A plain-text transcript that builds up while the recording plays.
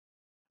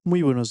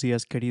Muy buenos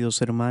días,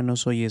 queridos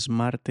hermanos. Hoy es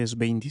martes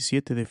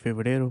 27 de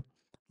febrero,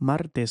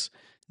 martes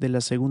de la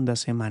segunda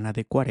semana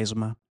de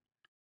Cuaresma,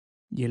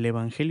 y el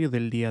Evangelio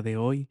del día de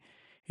hoy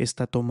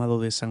está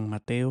tomado de San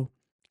Mateo,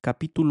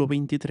 capítulo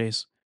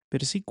 23,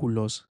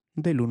 versículos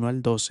del 1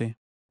 al 12.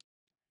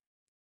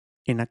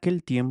 En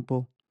aquel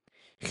tiempo,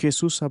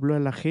 Jesús habló a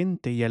la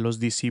gente y a los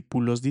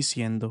discípulos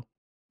diciendo: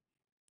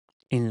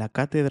 En la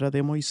cátedra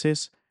de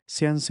Moisés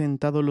se han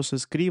sentado los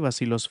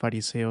escribas y los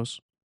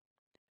fariseos.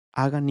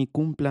 Hagan y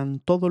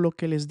cumplan todo lo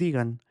que les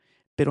digan,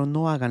 pero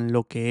no hagan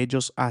lo que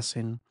ellos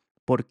hacen,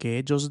 porque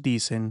ellos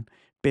dicen,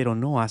 pero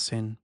no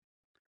hacen.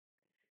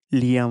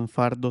 Lían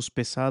fardos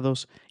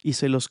pesados y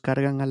se los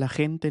cargan a la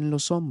gente en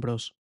los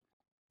hombros,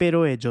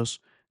 pero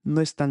ellos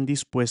no están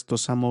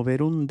dispuestos a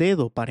mover un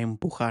dedo para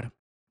empujar.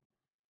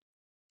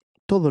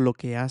 Todo lo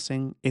que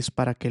hacen es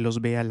para que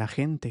los vea la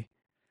gente.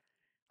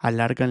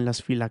 Alargan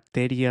las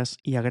filacterias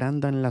y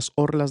agrandan las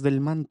orlas del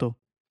manto.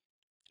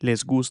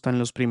 Les gustan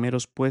los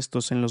primeros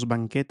puestos en los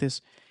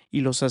banquetes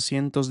y los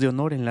asientos de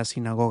honor en las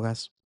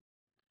sinagogas,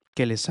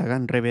 que les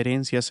hagan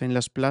reverencias en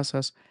las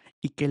plazas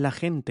y que la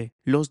gente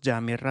los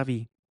llame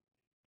rabí.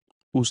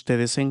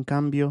 Ustedes, en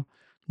cambio,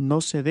 no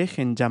se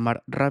dejen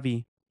llamar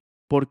rabí,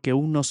 porque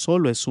uno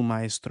solo es su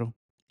maestro,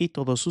 y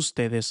todos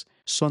ustedes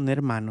son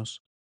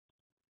hermanos.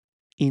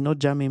 Y no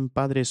llamen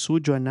Padre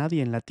suyo a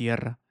nadie en la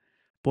tierra,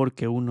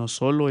 porque uno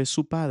solo es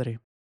su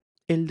Padre,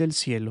 el del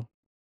cielo.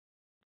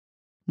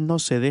 No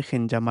se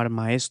dejen llamar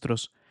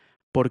maestros,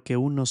 porque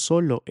uno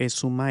solo es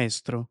su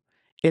Maestro,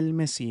 el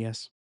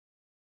Mesías.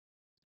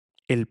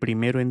 El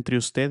primero entre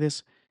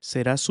ustedes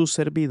será su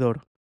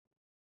servidor.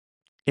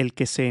 El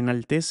que se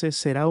enaltece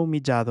será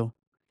humillado,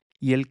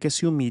 y el que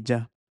se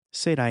humilla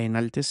será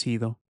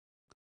enaltecido.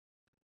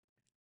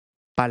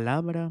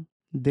 Palabra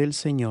del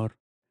Señor.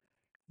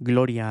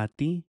 Gloria a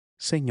ti,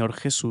 Señor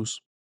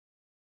Jesús.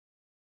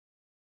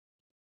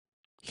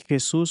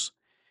 Jesús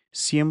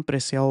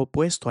siempre se ha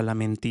opuesto a la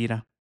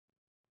mentira.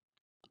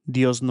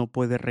 Dios no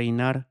puede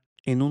reinar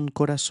en un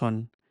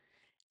corazón,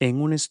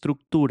 en una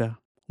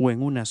estructura o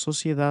en una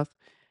sociedad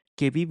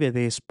que vive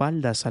de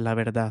espaldas a la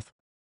verdad.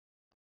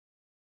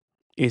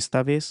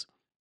 Esta vez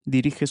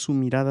dirige su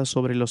mirada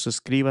sobre los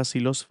escribas y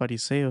los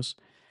fariseos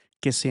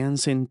que se han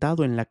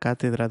sentado en la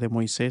cátedra de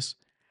Moisés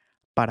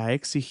para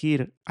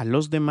exigir a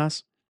los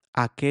demás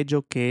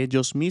aquello que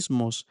ellos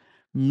mismos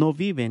no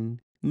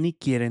viven ni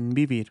quieren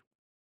vivir.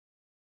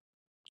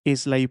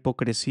 Es la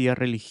hipocresía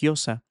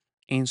religiosa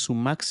en su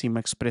máxima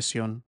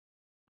expresión.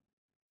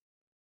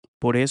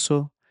 Por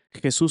eso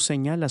Jesús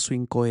señala su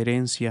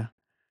incoherencia,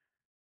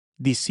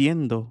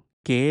 diciendo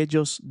que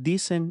ellos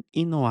dicen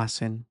y no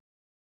hacen.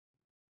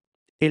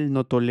 Él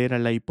no tolera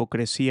la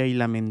hipocresía y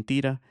la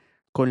mentira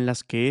con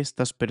las que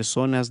estas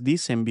personas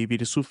dicen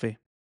vivir su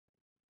fe.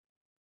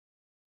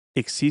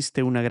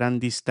 Existe una gran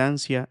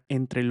distancia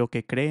entre lo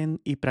que creen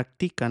y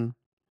practican,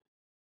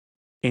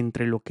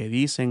 entre lo que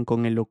dicen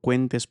con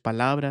elocuentes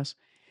palabras,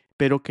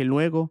 pero que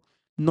luego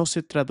no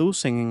se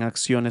traducen en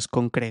acciones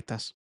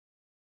concretas.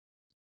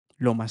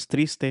 Lo más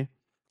triste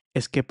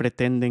es que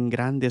pretenden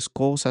grandes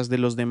cosas de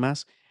los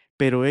demás,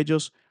 pero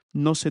ellos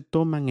no se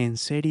toman en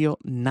serio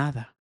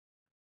nada.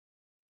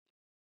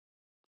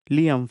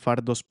 Lían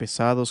fardos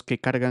pesados que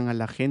cargan a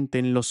la gente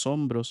en los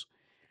hombros,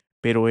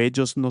 pero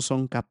ellos no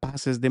son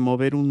capaces de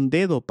mover un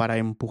dedo para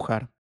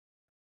empujar.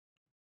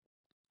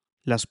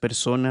 Las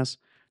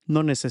personas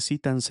no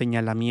necesitan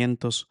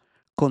señalamientos,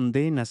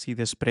 condenas y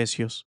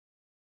desprecios.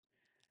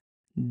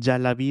 Ya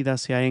la vida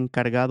se ha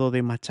encargado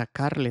de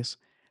machacarles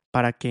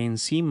para que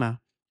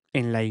encima,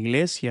 en la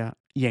iglesia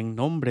y en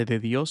nombre de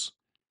Dios,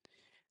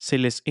 se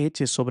les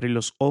eche sobre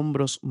los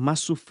hombros más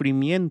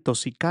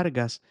sufrimientos y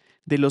cargas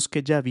de los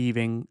que ya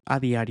viven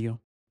a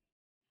diario.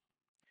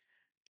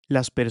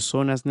 Las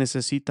personas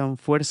necesitan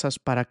fuerzas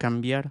para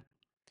cambiar,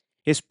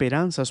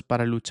 esperanzas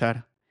para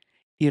luchar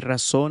y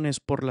razones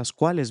por las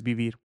cuales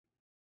vivir.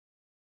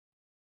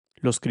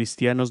 Los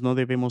cristianos no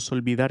debemos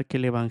olvidar que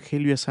el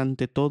Evangelio es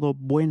ante todo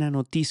buena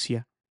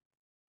noticia.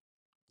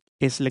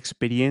 Es la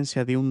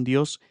experiencia de un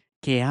Dios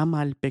que ama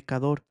al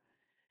pecador,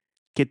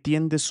 que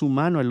tiende su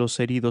mano a los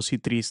heridos y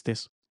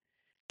tristes,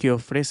 que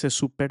ofrece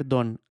su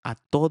perdón a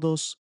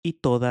todos y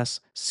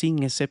todas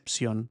sin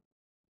excepción.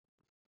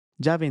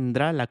 Ya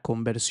vendrá la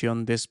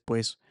conversión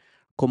después,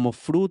 como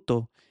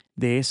fruto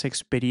de esa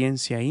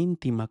experiencia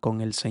íntima con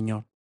el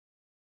Señor.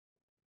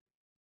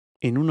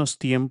 En unos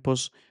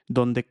tiempos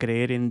donde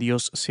creer en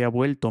Dios se ha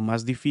vuelto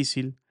más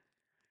difícil,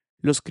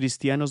 los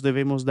cristianos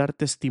debemos dar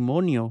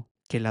testimonio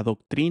que la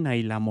doctrina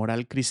y la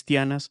moral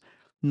cristianas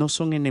no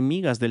son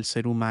enemigas del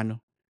ser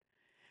humano,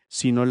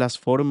 sino las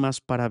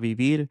formas para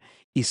vivir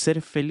y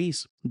ser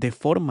feliz de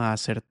forma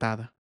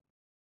acertada.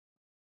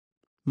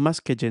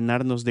 Más que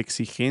llenarnos de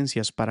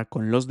exigencias para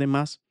con los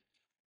demás,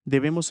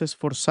 debemos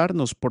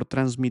esforzarnos por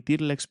transmitir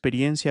la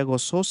experiencia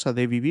gozosa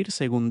de vivir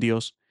según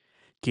Dios,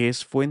 que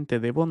es fuente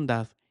de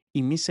bondad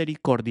y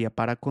misericordia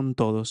para con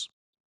todos.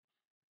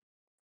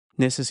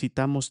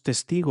 Necesitamos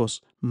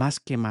testigos más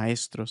que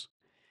maestros,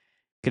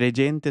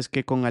 creyentes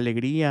que con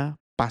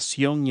alegría,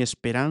 pasión y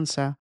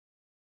esperanza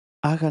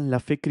hagan la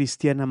fe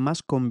cristiana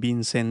más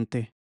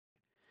convincente.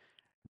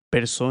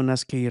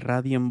 Personas que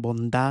irradien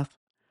bondad,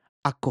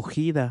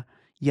 acogida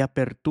y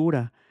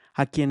apertura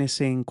a quienes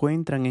se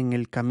encuentran en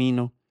el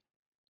camino,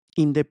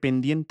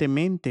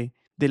 independientemente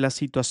de la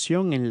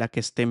situación en la que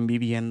estén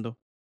viviendo.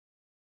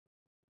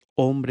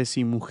 Hombres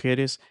y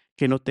mujeres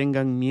que no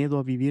tengan miedo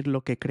a vivir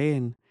lo que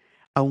creen,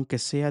 aunque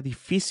sea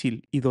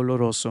difícil y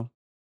doloroso.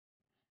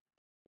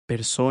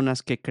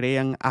 Personas que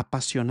crean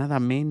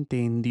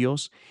apasionadamente en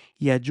Dios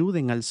y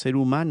ayuden al ser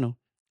humano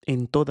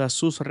en todas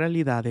sus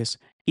realidades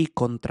y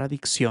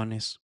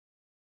contradicciones.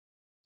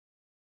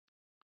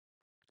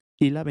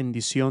 Y la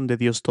bendición de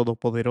Dios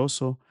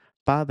Todopoderoso,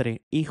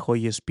 Padre, Hijo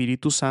y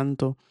Espíritu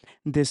Santo,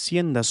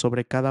 descienda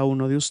sobre cada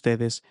uno de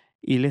ustedes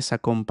y les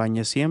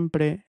acompañe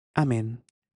siempre. Amén.